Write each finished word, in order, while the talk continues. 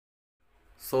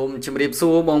សូមជម្រាបសួ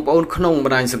របងប្អូនក្នុងប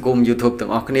ណ្ដាញសង្គម YouTube ទាំ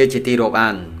ងអស់គ្នាជាទីរាប់អា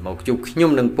នមកជួបខ្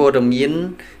ញុំនឹងព័ត៌មាន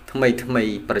ថ្មី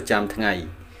ប្រចាំថ្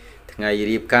ងៃ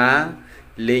រៀបការ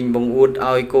លេងបង្អួត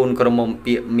ឲ្យកូនក្រមុំ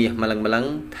ពាកមាសម្លឹង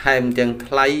ថែមទាំង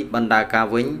ថ្លៃបណ្ដាការ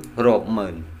វិញរាប់ម៉ឺ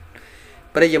ន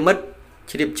ប្រិយមិត្ត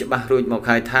ជ្រាបច្បាស់រួចមក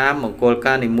ហើយថាមង្គល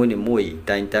ការនីមួយៗ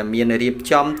តែងតែមានរៀប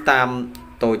ចំតាម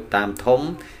តូចតាមធំ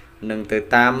និងទៅ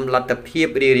តាមលទ្ធភាព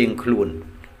រៀងៗខ្លួន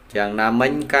យ៉ាងណាមិ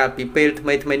ញកាលពីពេលថ្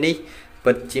មីនេះ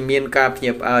ពិតជាមានការភ្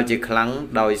ញាក់ផ្អើលជាខ្លាំង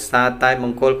ដោយសារតែម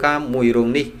ង្គលការមួយរោង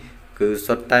នេះគឺ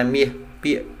សុទ្ធតែមាស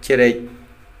ពាកជ្រែក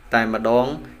តែម្ដង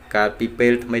កាលពីពេ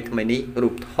លថ្មីនេះរូ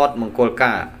បថតមង្គល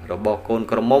ការរបស់កូន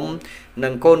ក្រមុំនិ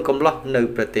ងកូនកំលោះនៅ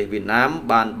ប្រទេសវៀតណាម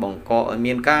បានបង្កឲ្យ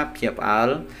មានការភ្ញាក់ផ្អើល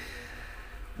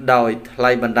ដោយថ្លៃ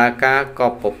បណ្ដាការក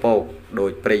ប់ពពកដោ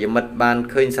យប្រិយមិត្តបាន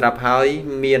ឃើញស្រាប់ហើយ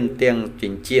មានទាំងចិ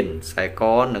ញ្ចៀនខ្សែក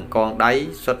និងកងដៃ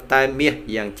សុទ្ធតែមាស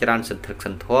យ៉ាងច្រើនសន្ធឹកស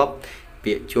ន្ធាប់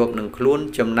ពាក្យជាប់នឹងខ្លួន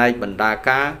ចំណែកបណ្ដា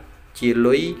ការជា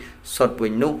លុយសុទ្ធវិ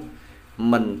ញនោះ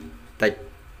មិនតិច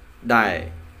ដែរ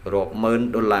រាប់ម៉ឺន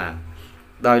ដុល្លារ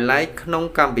ដោយឡែកក្នុង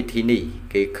កម្មវិធីនេះ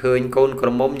គេឃើញកូនក្រ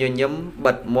មុំញញឹម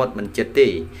បិទមាត់មិនចិត្តទេ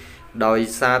ដោយ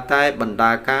សារតែបណ្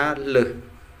ដាការលើស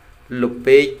លុប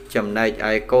ពេកចំណែក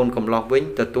ឯកូនកំលោះវិញ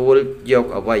ទទួលយក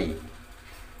អ្វី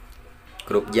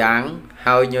គ្រប់យ៉ាង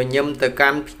ហើយញញឹមទៅកា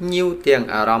ន់ភ្ញៀវទាំង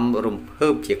អារម្មណ៍រំភើ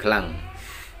បជាខ្លាំង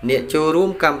អ្នកចូលរួម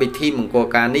កម្មវិធីមង្គល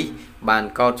ការនេះបាន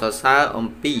កោតសរសើរអំ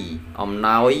ពីអំ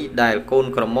ណោយដែលកូន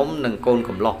ក្រមុំនិងកូន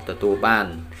កំលោះទទួលបាន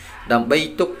ដើម្បី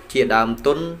ទុកជាដើម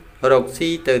ទុនរកស៊ី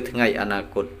ទៅថ្ងៃអនា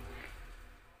គត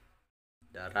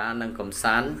តារានិងកំ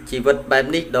សាន្តជីវិតបែប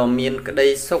នេះដ៏មានក្តី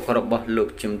សុខរបស់លោក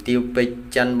ជំទាវពេជ្រ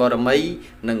ច័ន្ទបរមី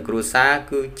និងគ្រួសារ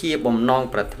គឺជាបំណង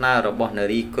ប្រាថ្នារបស់នា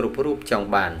រីគ្រប់រូបចង់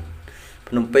បាន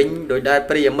ភ្នំពេញដោយដែល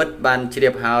ប្រិយមិត្តបានជ្រា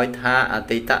បហើយថាអ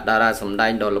តីតតារាសម្ដែ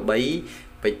ងដ៏ល្បី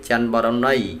ពេជ្រច័ន្ទបរ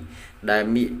មីដែល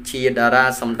ជាតារា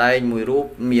សម្ដែងមួយរូប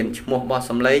មានឈ្មោះបោះ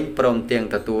សម្លេងព្រមទាំង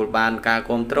ទទួលបានការ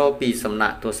គាំទ្រពីសំណា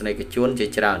ក់ទស្សនិកជនជា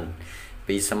ច្រើន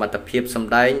ពីសមត្ថភាពស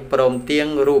ម្ដែងព្រមទាំង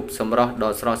រូបសម្រស់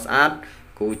ដ៏ស្រស់ស្អាត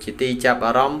គូជាទីចាប់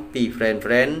អារម្មណ៍ពី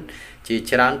friend ជា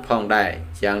ច្រើនផងដែរ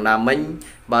យ៉ាងណាមិញ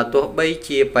បើទោះបី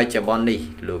ជាបច្ចុប្បន្ននេះ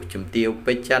លោកជំទាវ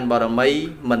ពេជ្រច័ន្ទបរមី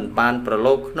មិនបានប្រ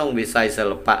ឡូកក្នុងវិស័យសិ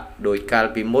ល្បៈដោយកាល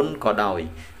ពីមុនក៏ដោយ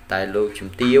តែលោក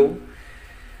ជំទាវ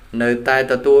នៅតែ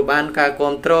ទទួលបានការ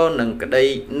គាំទ្រនិងក្តី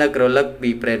នឹករលឹកពី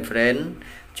friend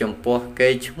ចំពោះកេ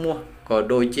រ្តិ៍ឈ្មោះក៏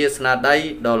ដូចជាស្នាដៃ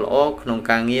ដ៏ល្អក្នុង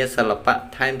ការងារសិល្បៈ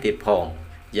ថែមទៀតផង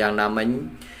យ៉ាងណាមិញ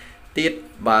ទៀត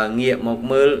បើងាកមក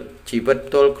មើលជីវិត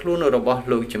ផ្ទាល់ខ្លួនរបស់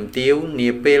លោកជំទាវនា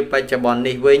ពេលបច្ចុប្បន្ន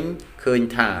នេះវិញឃើញ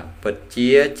ថាពិតជា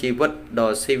ជីវិតដ៏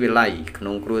ស៊ីវិល័យក្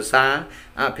នុងគ្រួសារ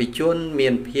អភិជនមា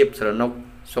នភាពស្រណុក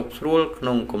សុខស្រួលក្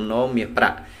នុងគំនរមាសប្រា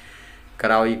ក់ក្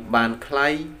រោយបានខ្លៃ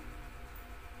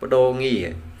បដូរងារ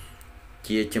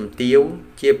ជាជំទាវ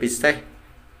ជាពិសេស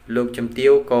លោកជំទា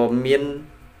វក៏មាន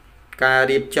ការ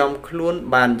រៀបចំខ្លួន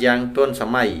បានយ៉ាងទាន់ស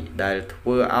ម័យដែលធ្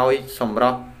វើឲ្យសម្រ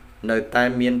ស់នៅតែ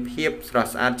មានភាពស្រស់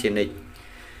ស្អាតជានិច្ច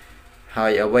ហើ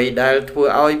យអ្វីដែលធ្វើ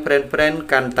ឲ្យ friend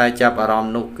កាន់តែចាប់អារម្ម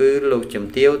ណ៍នោះគឺលោកជំ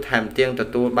ទាវថែមទាំងទ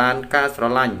ទួលបានការស្រ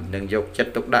ឡាញ់និងយកចិត្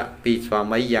តទុកដាក់ពីស្វា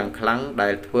មីយ៉ាងខ្លាំងដែ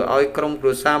លធ្វើឲ្យក្រុមគ្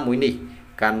រួសារមួយនេះ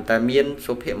កាន់តែមាន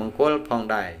សុភមង្គលផង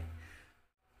ដែរ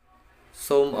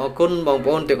សូមអរគុណបងប្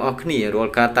អូនទាំងអស់គ្នារា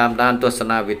ល់ការតាមដានទស្ស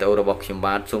នាវីដេអូរបស់ខ្ញុំ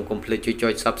បាទសូមកុំភ្លេចជួយចុ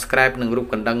ច Subscribe និងរូប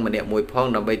កណ្ដឹងម្នាក់មួយផង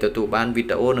ដើម្បីទទួលបានវី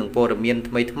ដេអូនិងព័ត៌មាន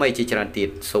ថ្មីៗជាច្រើនទៀត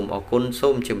សូមអរគុណសូ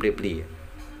មជម្រាបលា